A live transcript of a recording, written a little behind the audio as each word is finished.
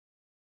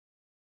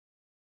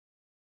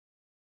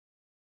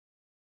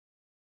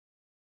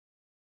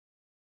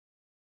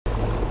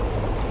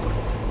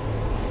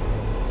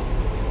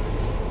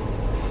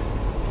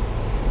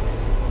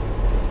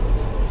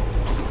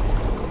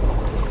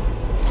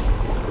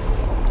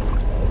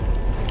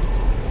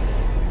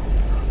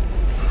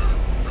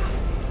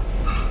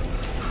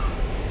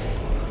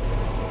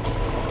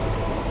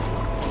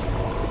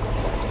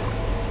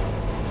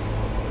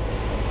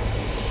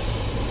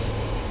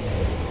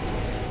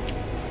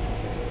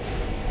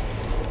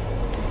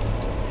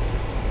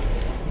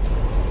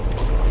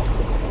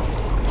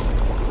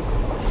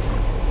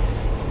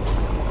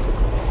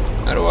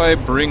I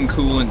bring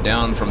coolant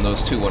down from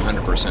those two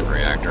 100%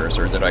 reactors,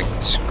 or did I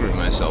screw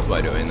myself by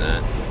doing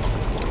that?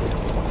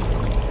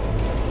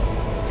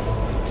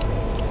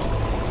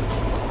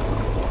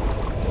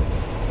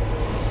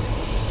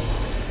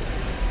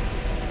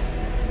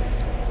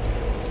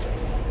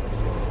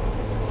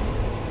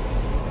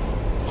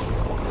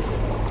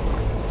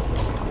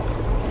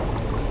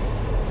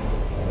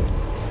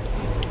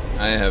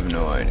 I have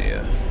no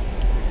idea.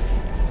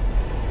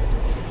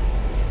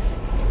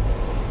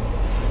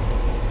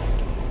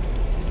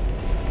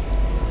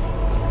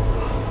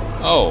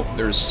 Oh,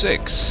 there's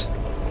 6.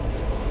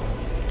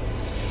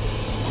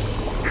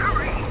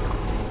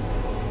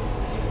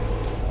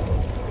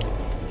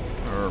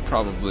 Or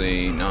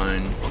probably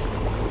 9.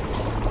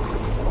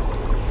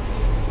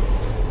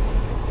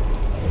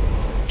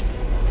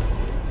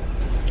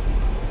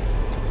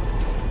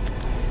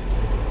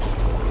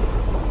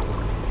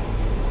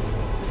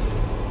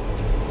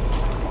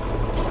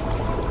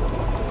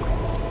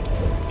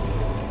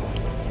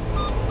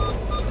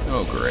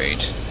 Oh,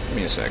 great. Give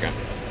me a second.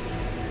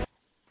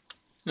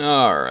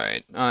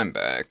 Alright, I'm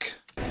back.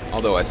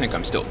 Although I think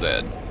I'm still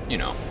dead. You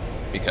know,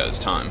 because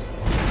time.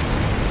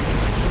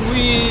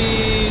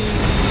 Whee!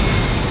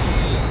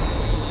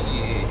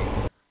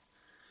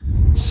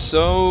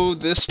 So,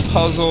 this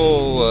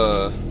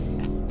puzzle,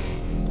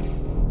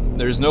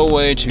 there's no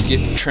way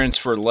to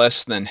transfer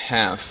less than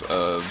half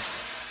of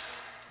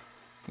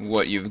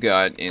what you've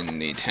got in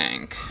the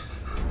tank.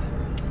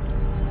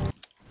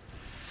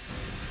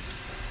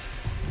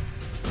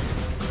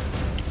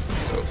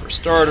 So, for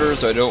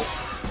starters, I don't...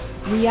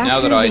 Now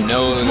that I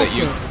know that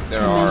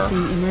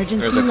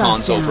there's a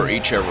console for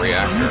each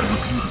reactor.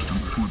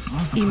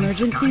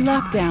 Emergency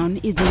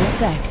lockdown is in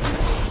effect.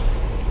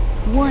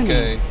 Warning,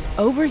 Okay.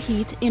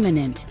 Overheat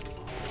imminent.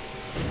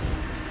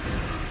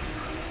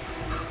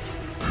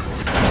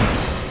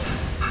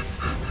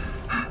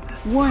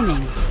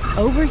 Warning,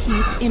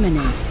 overheat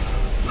imminent.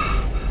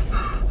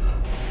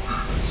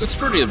 This looks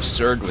pretty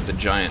absurd with the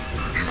giant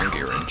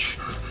monkey wrench.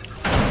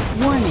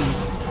 Warning,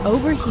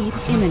 overheat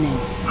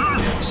imminent.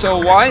 So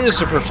why is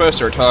the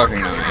professor talking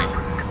to me?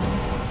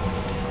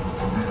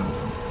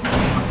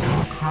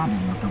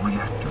 Problem with the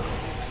reactor.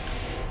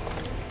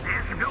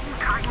 There's no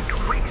time to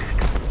waste.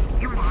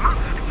 You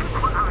must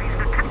equalize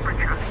the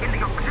temperature in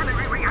the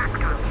auxiliary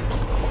reactors.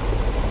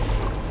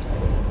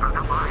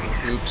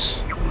 Otherwise,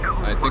 Oops. you know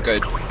I think I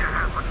what's going to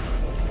happen.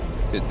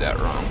 did that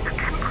wrong. The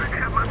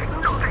temperature must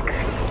not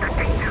exceed the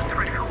danger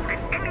threshold in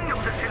any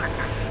of the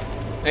cylinders.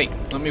 Hey,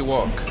 let me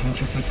walk. Can't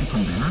you fix it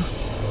from there?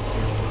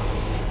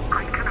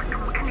 I cannot do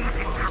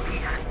anything from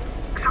here.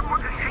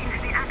 Someone has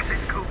changed the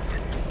access codes.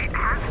 It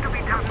has to be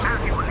done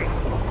manually.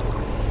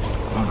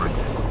 All right,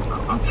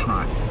 I'll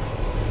try.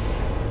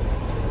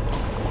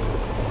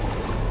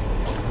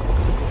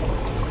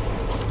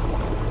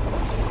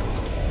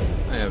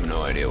 I have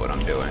no idea what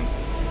I'm doing.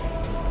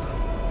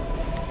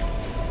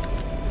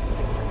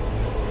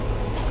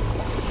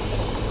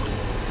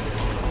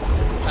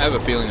 I have a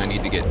feeling I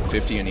need to get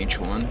 50 in each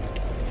one.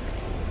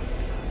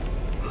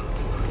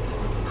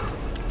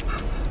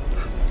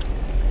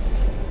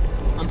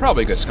 I'm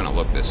probably just gonna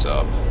look this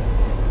up.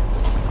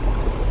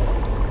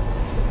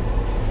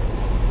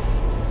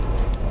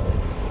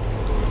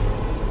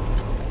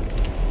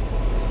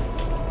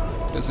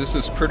 Because this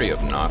is pretty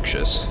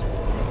obnoxious.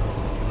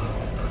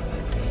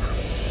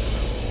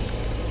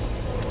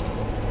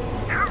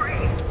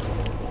 Hurry!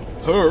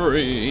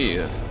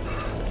 Hurry!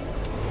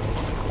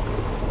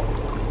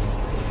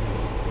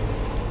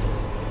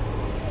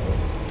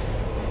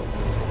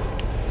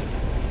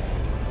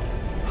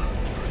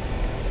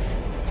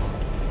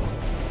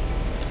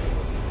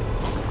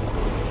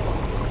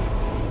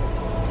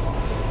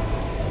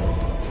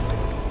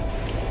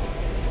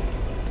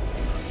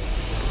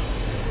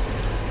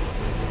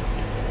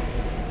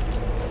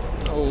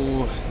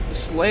 Oh,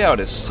 this layout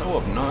is so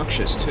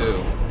obnoxious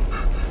too.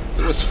 If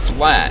it was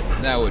flat,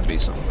 that would be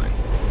something.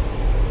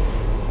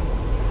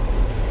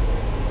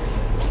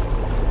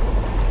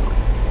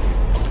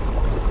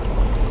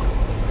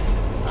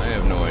 I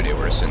have no idea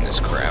where to send this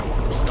crap.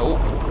 Nope.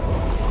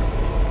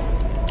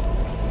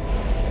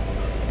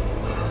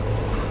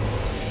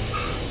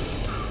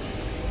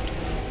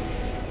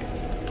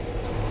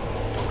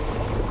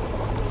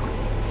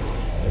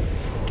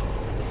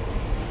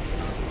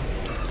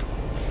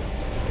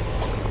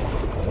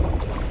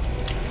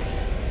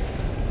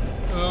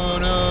 Oh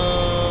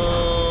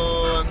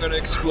no, I'm gonna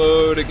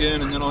explode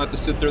again and then I'll have to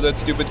sit through that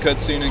stupid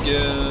cutscene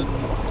again.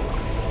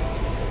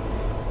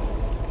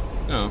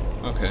 Oh,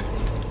 okay.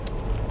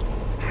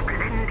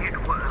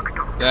 Splendid work,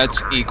 Dr.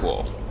 That's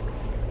equal.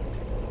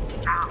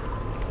 Now,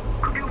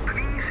 could you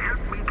please help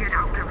me get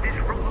out of this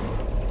room?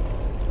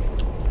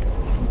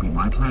 It will be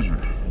my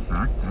pleasure. In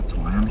fact, that's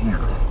why I'm here.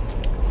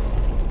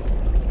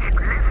 Head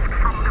left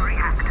from the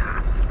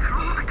reactor,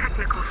 through the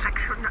technical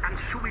section and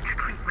sewage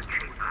treatment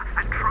chamber,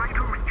 and try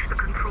to reach the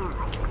control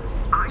room.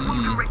 I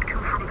will direct you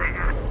from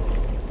there.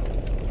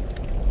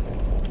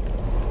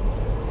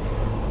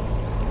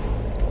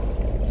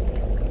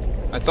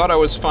 I thought I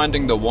was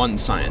finding the one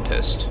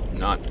scientist,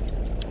 not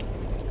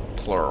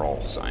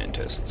plural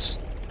scientists.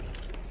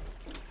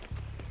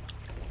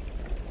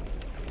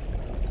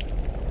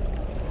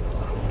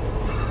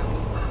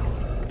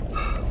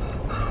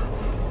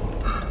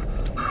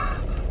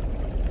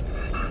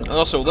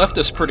 Also, left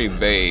is pretty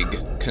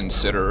vague,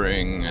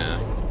 considering,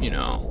 you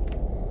know,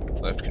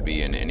 left could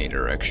be in any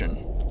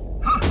direction,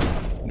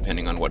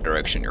 depending on what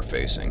direction you're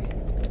facing.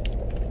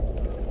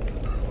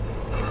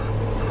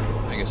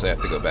 I guess I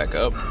have to go back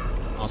up.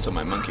 Also,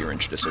 my monkey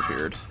wrench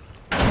disappeared.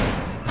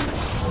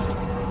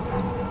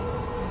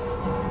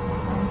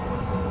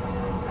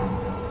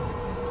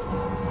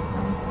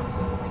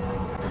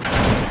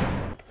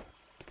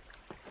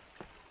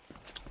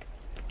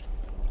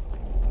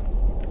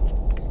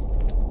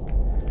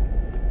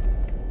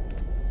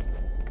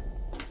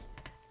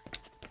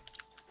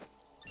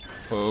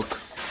 Poke.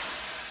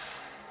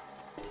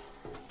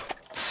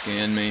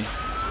 Scan me.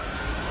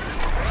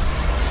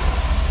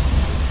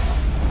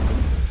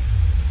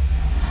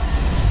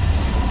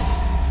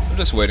 I'm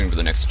just waiting for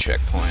the next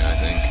checkpoint, I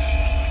think.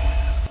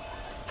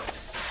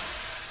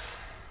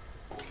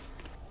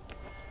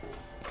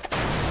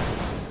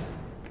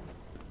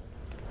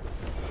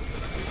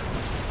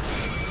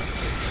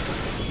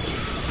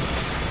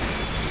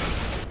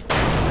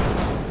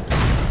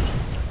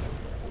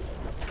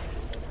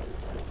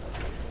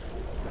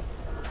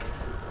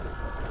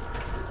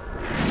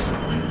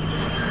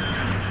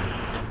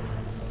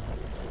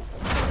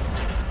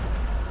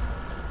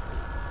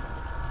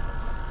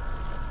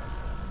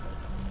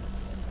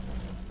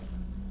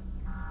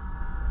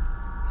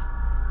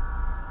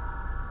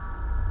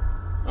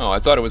 Oh, I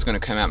thought it was going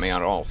to come at me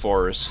on all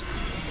fours.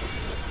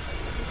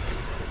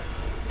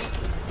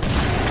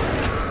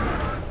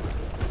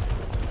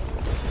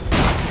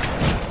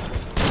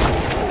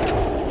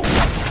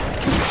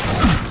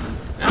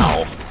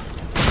 Ow.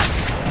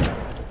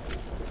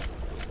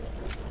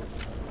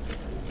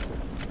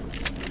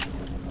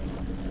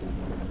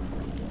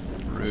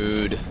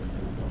 Rude.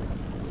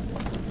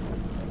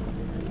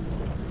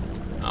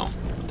 Oh, I'll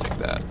take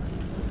that.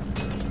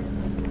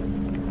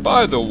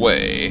 By the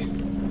way,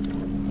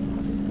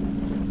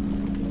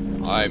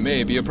 I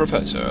may be a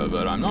professor,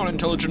 but I'm not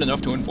intelligent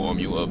enough to inform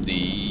you of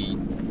the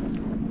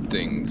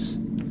things.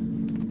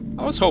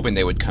 I was hoping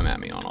they would come at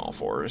me on all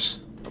fours.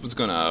 I was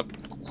gonna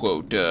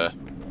quote that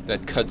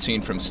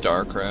cutscene from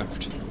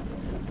StarCraft.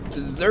 It's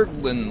a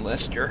Zerglin,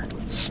 Lester.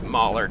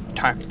 Smaller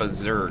type of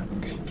Zerg.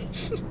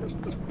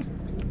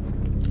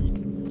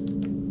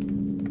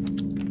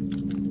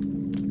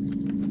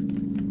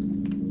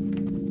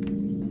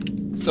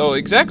 So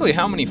exactly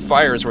how many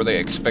fires were they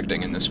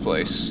expecting in this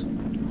place?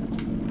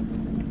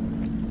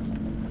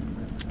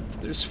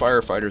 There's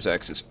firefighters'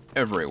 axes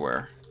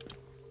everywhere.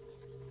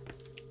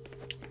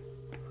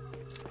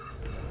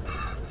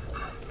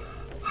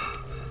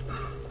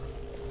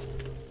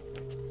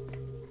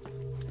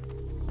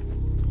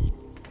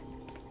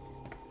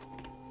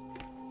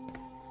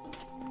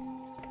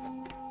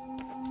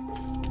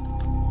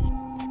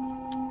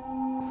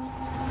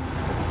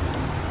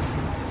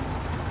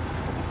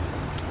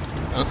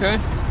 Okay,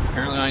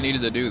 apparently I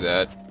needed to do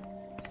that.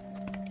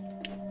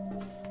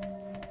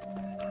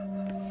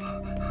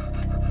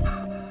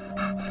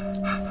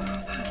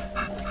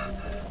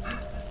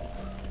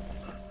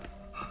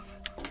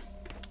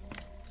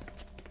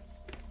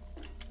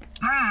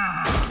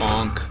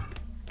 Bonk.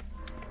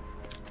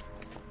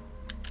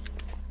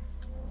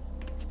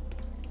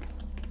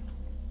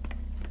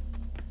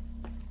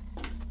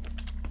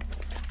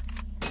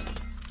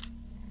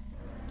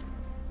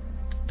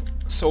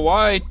 So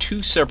why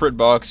two separate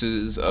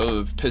boxes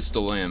of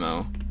pistol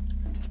ammo?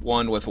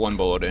 One with one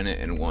bullet in it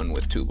and one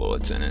with two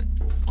bullets in it.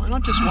 Why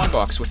not just one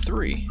box with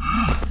three?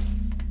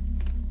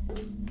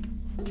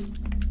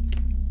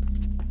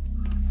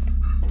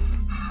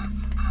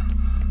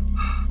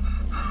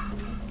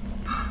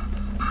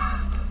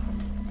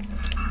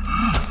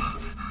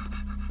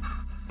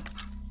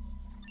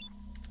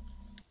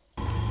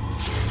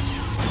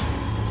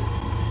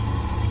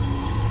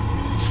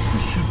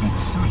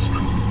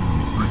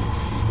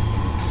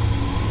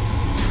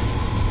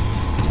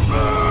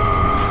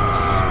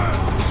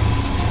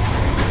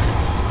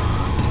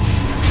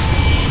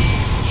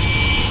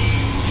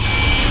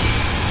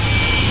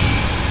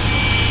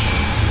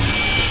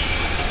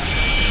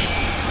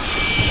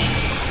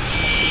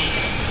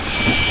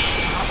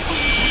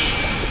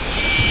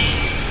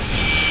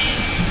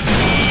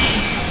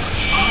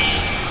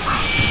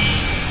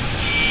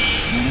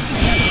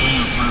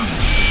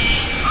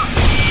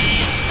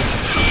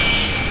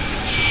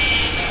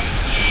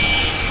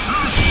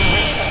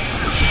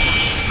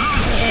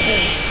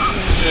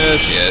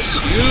 Yes, yes,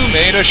 you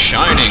made a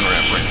Shining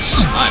reference.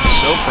 I'm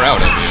so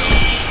proud of you.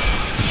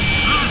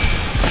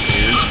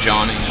 Here's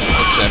Johnny,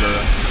 etc.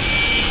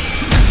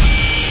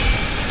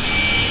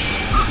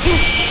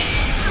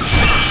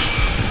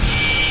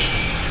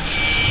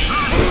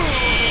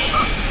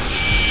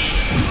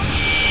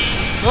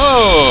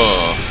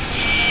 Oh!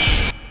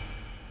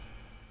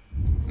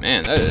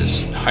 Man, that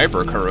is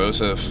hyper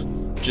corrosive.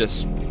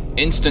 Just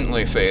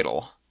instantly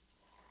fatal.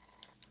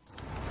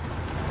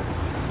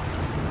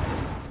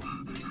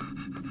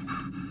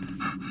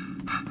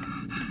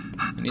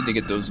 I need to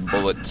get those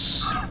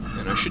bullets,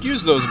 and I should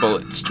use those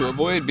bullets to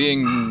avoid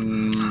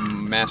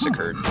being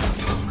massacred.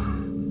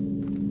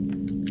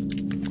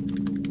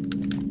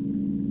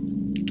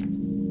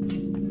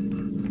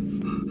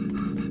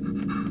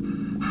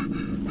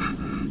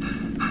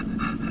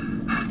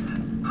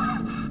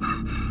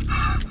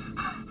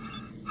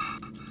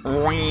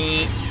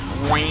 Wee,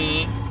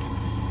 wee.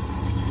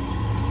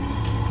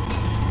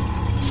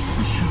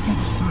 This should be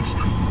the sewage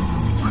treatment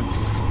room,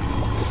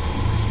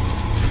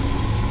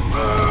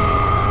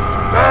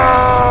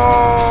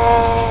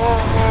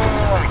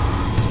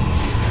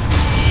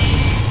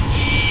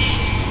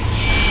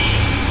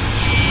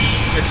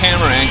 Your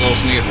camera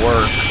angles need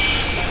work.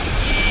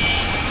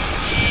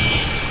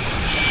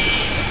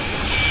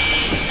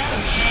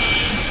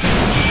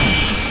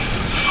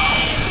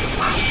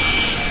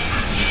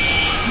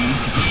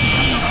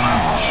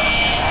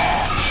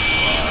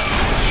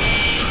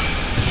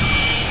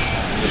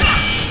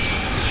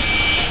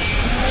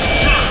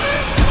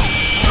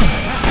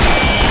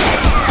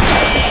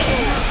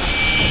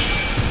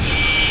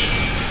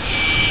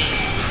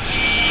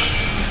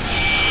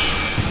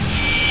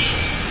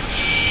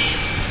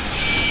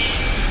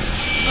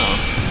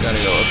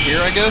 Gotta go up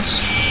here, I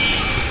guess. I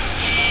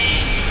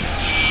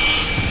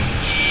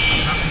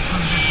have to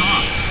turn this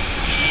off.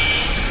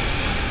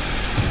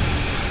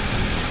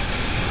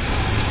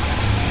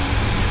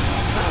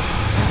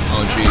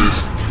 Oh, jeez.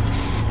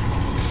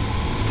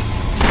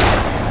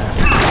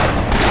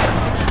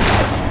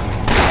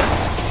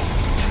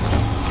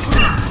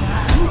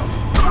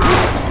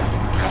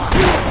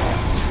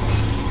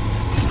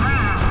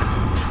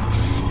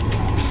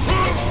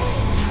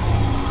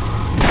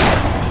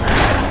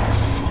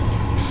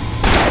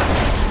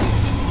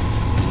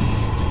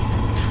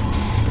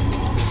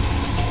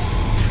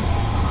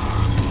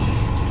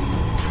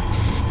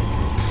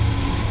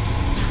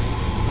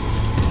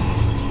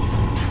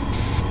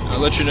 I'll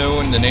let you know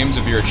when the names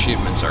of your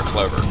achievements are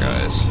clever,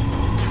 guys.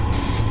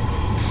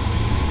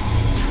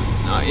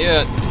 Not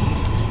yet.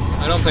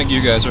 I don't think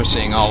you guys are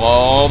seeing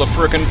all the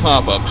frickin'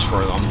 pop-ups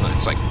for them.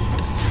 It's like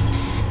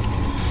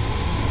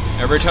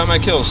every time I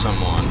kill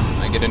someone,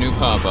 I get a new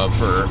pop-up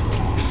for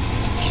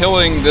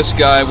killing this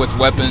guy with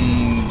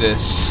weapon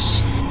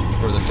this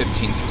for the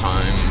 15th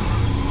time.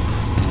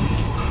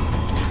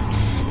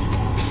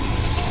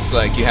 It's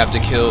like you have to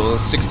kill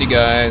 60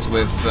 guys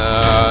with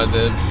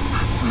the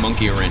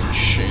monkey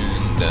wrench, and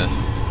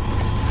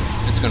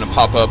it's gonna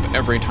pop up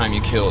every time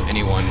you kill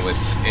anyone with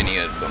any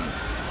of them.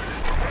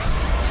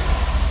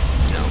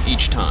 You know,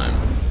 each time.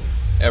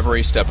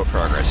 Every step of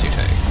progress you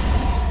take.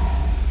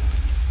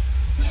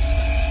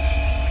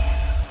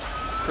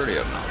 Pretty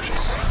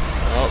obnoxious.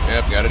 Oh,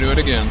 yep, gotta do it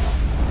again.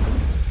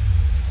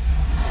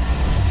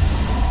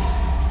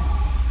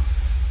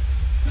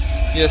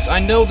 Yes, I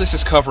know this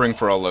is covering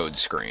for a load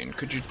screen.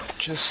 Could you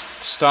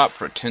just stop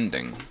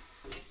pretending?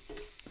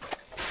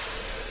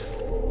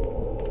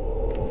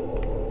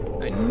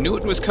 I knew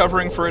it was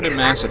covering for it in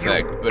Mass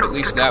Effect, but at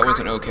least that was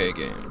an okay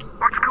game.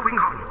 What's going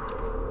on?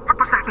 What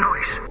was that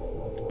noise?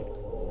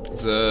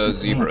 It's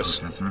zebras.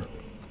 Professor.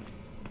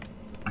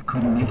 I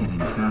couldn't make it any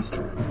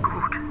faster.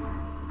 Good.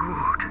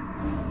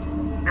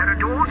 There are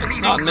doors It's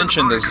leading not to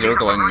mentioned the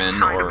laboratories on Zergling the men right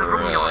side of or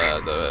room.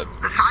 the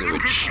The scientists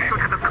sewage, should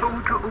have a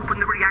code to open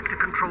the reactor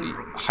control the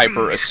room.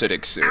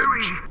 hyper-acidic Please,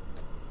 hurry. sewage.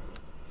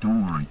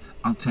 Don't worry,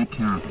 I'll take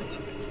care of it.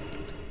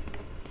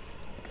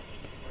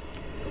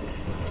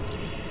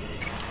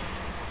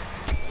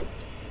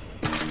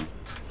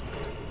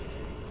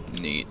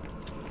 Neat.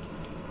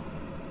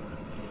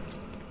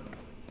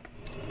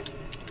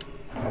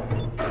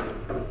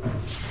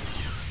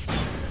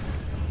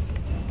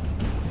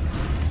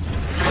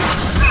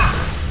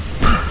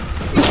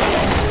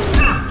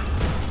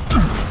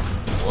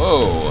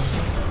 Whoa.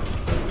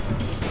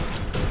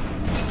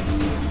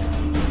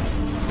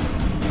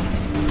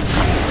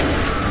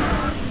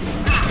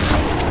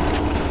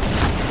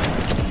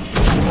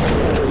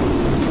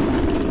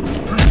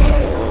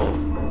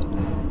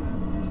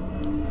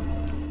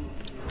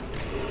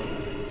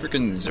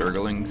 Frickin'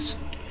 Zerglings.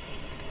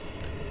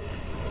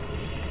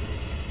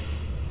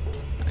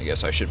 I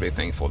guess I should be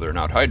thankful they're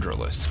not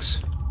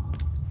Hydralisks.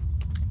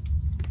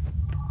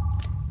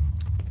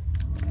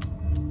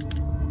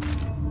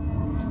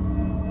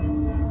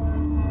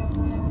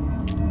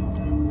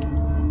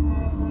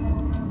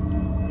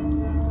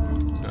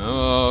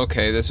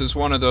 Okay, this is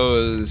one of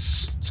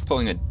those. It's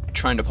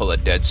trying to pull a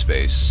Dead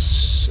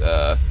Space.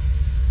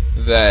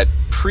 That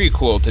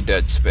prequel to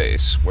Dead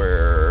Space,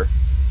 where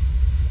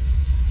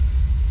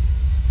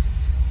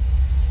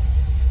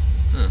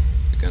the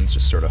gun's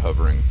just sort of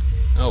hovering.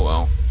 Oh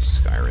well,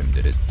 Skyrim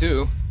did it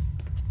too.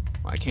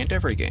 Why can't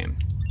every game?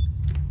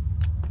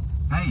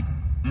 Hey,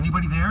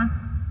 anybody there?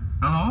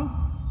 Hello?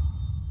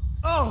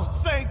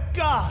 Oh, thank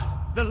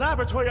God! The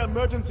laboratory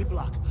emergency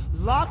block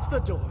locked the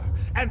door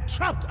and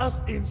trapped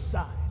us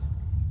inside.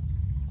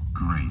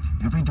 Great.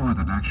 Every door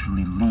that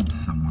actually leads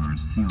somewhere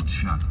is sealed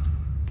shut.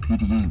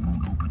 PDA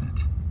won't open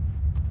it.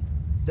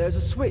 There's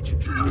a switch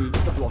which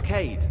removes the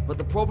blockade, but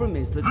the problem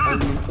is that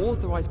only an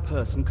authorized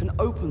person can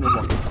open the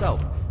lock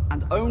itself,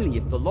 and only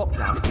if the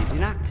lockdown is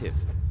inactive.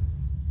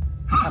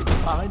 We have to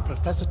find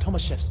Professor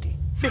Tomaszewski,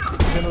 fix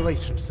the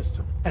ventilation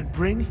system, and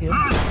bring him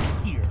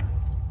back here.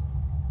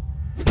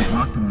 He's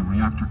locked in the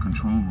reactor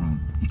control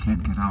room. He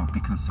can't get out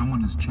because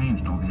someone has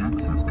changed all the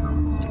access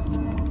codes.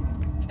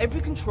 Every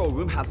control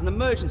room has an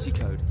emergency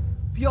code.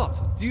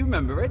 Piotr, do you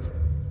remember it?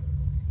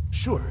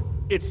 Sure,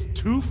 it's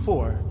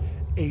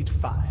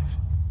 2485.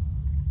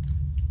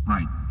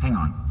 Right, hang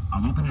on.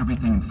 I'll open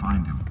everything and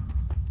find him.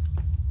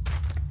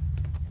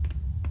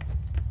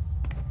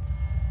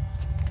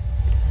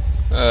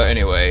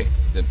 Anyway,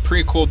 the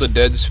prequel to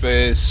Dead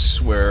Space,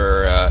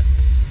 where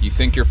you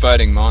think you're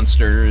fighting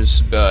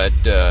monsters, but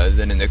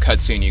then in the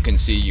cutscene you can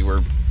see you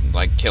were,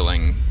 like,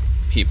 killing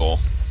people,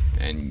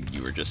 and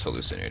you were just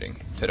hallucinating.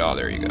 Ta-da,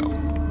 there you go.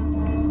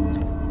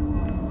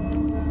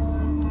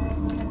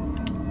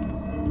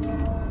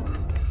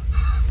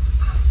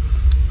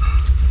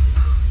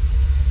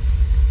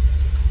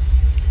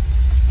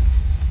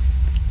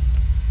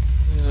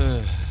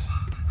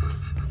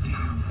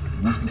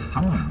 There must be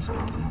someone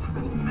responsible for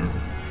this mess.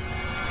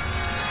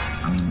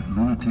 I mean,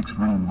 lunatics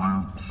running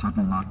wild,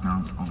 sudden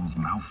lockdowns, all those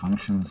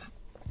malfunctions.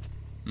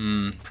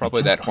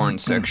 Probably that horn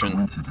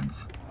section.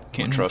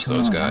 Can't trust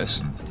those guys.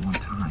 One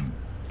time.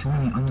 Too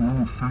many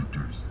unknown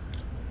factors.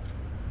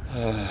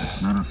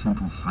 It's not a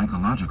simple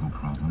psychological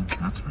problem,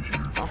 that's for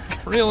sure. Oh,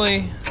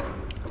 really?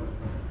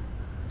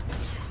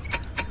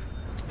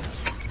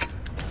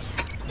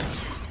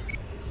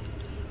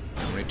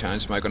 How many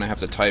times am I going to have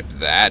to type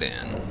that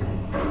in?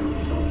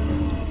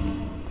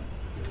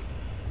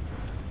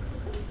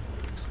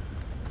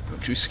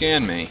 Don't you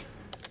scan me.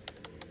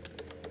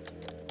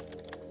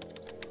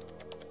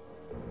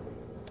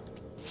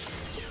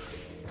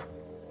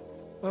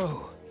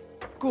 Oh,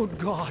 good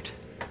God.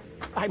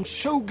 I'm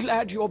so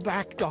glad you're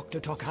back, Dr.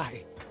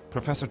 Tokai.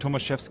 Professor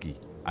Tomaszewski,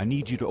 I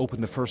need you to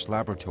open the first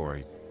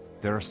laboratory.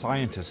 There are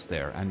scientists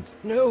there, and...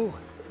 No,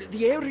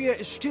 the area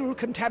is still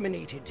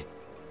contaminated.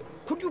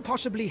 Could you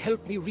possibly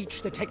help me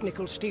reach the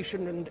technical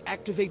station and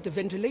activate the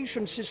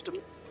ventilation system?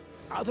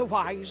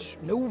 Otherwise,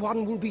 no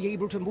one will be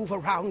able to move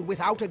around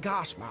without a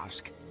gas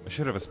mask. I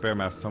should have a spare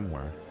mask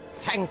somewhere.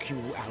 Thank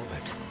you,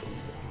 Albert.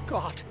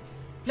 God,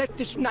 let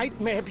this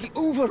nightmare be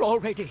over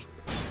already.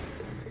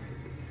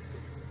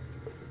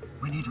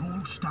 When it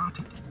all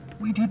started,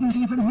 we didn't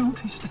even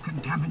notice the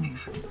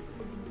contamination.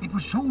 It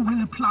was so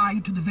well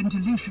applied to the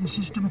ventilation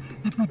system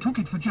that we took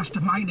it for just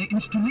a minor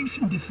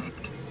installation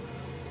defect.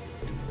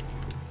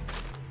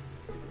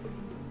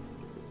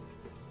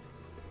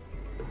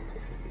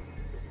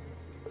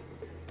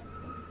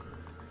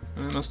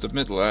 I must have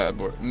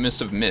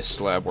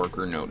missed lab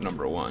worker note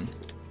number 1.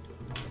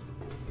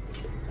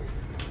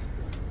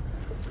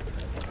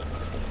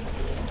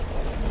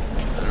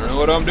 I don't know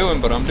what I'm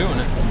doing, but I'm doing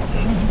it.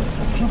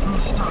 People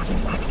started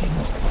acting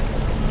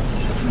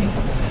strange.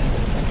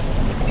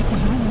 It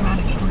was all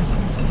managed to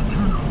report to the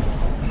terminal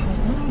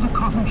before all the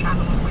common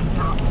channels went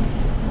down.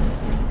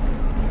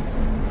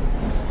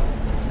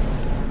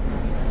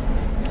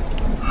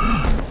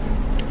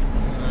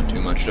 Not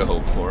too much to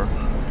hope for.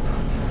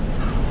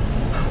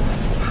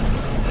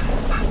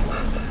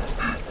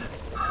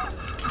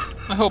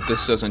 I hope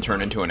this doesn't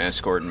turn into an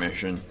escort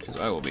mission, because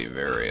I will be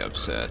very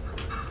upset.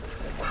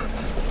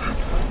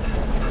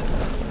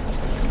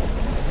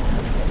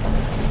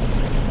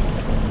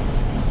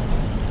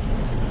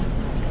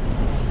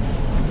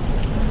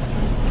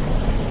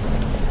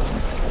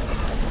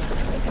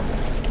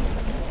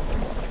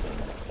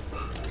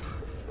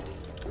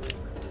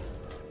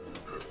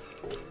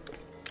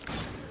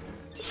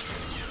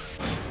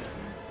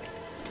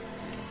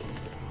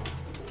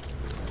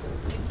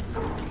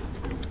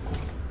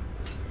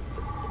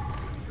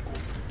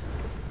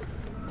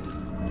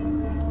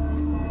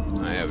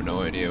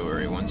 No idea where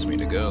he wants me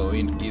to go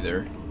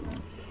either.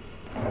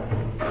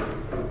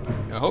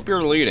 I hope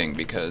you're leading,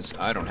 because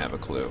I don't have a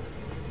clue.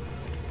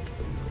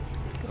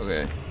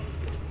 Okay.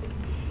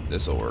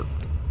 This'll work.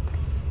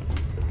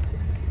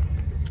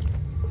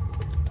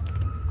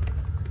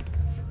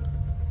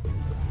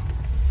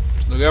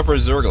 Look out for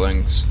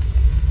Zerglings.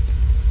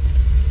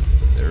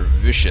 They're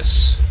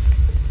vicious.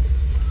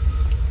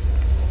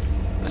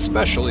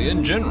 Especially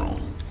in general.